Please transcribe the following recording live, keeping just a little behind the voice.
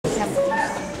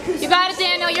You got it,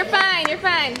 Daniel. You're fine. You're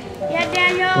fine. Yeah,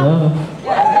 Daniel.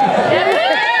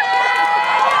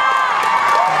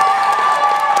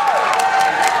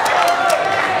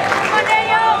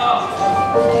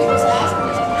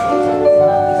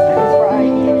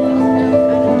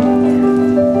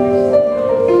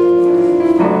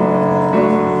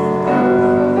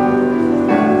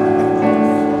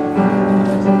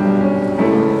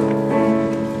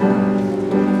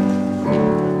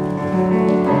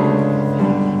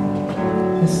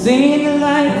 Seen the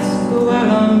lights go out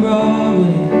on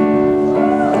Broadway.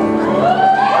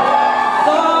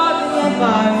 Saw the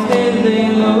Empire State lay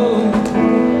low.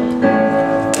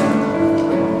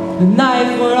 The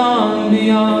nights were on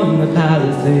beyond the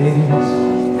Palisades.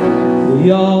 We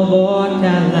all bought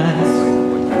Cadillacs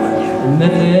and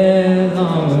met there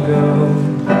long ago.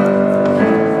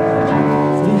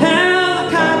 We held a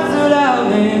concert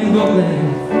out in Brooklyn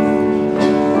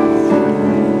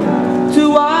to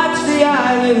watch the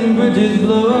island bridges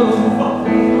blow.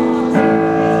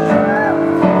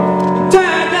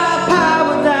 Turned our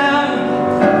power down,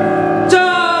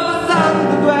 drove us on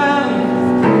the ground,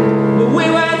 but we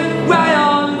went right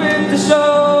on with the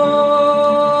show.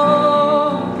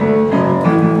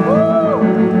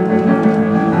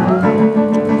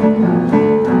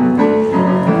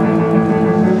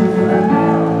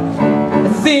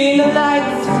 I've seen the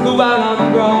lights go out on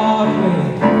Broadway.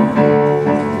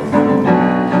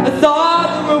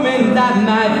 That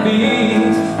might be,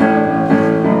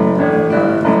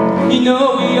 you know,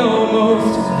 we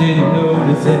almost didn't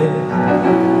notice it.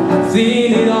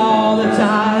 Seen it all the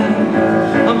time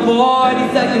on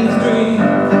 42nd Street.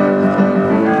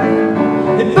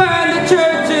 They burned the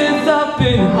churches up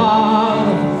in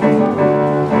Harlem,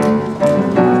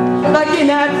 like in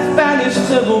that Spanish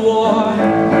Civil War.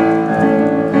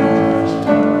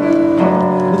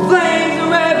 The flames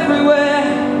are everywhere,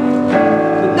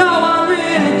 but no one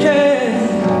really cares.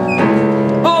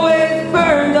 Always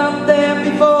burned up there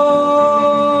before.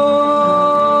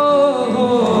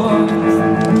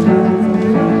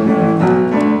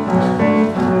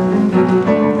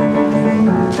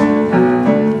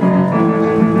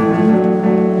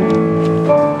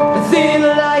 I've seen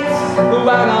the lights go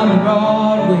out on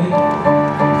Broadway.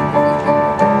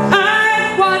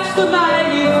 I've watched the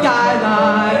mighty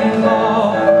skyline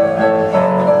fall.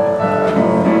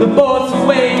 The boats were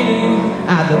waiting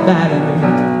at the Battery.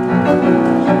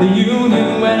 The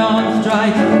union went on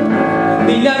strike.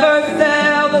 They never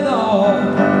sailed at all.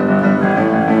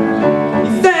 He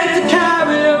sent to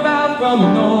Cary around from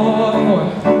Norfolk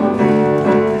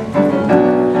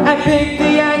and picked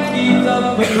the Yankees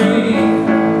up for free.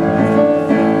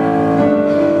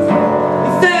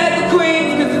 He said the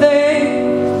Queens could stay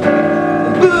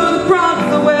and blew the Bronx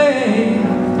away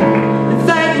and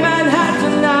sank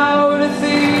Manhattan out to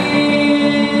sea.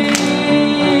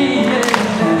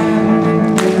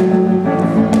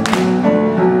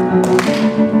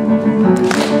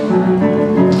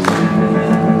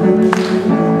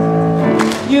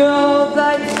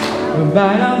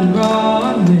 Right on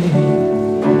Broadway.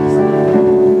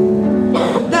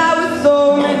 That was so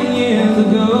many years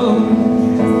ago,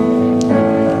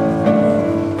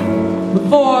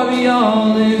 before we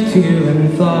all lived here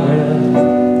in Florida,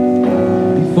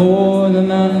 before the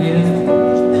mafia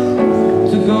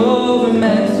took over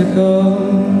Mexico.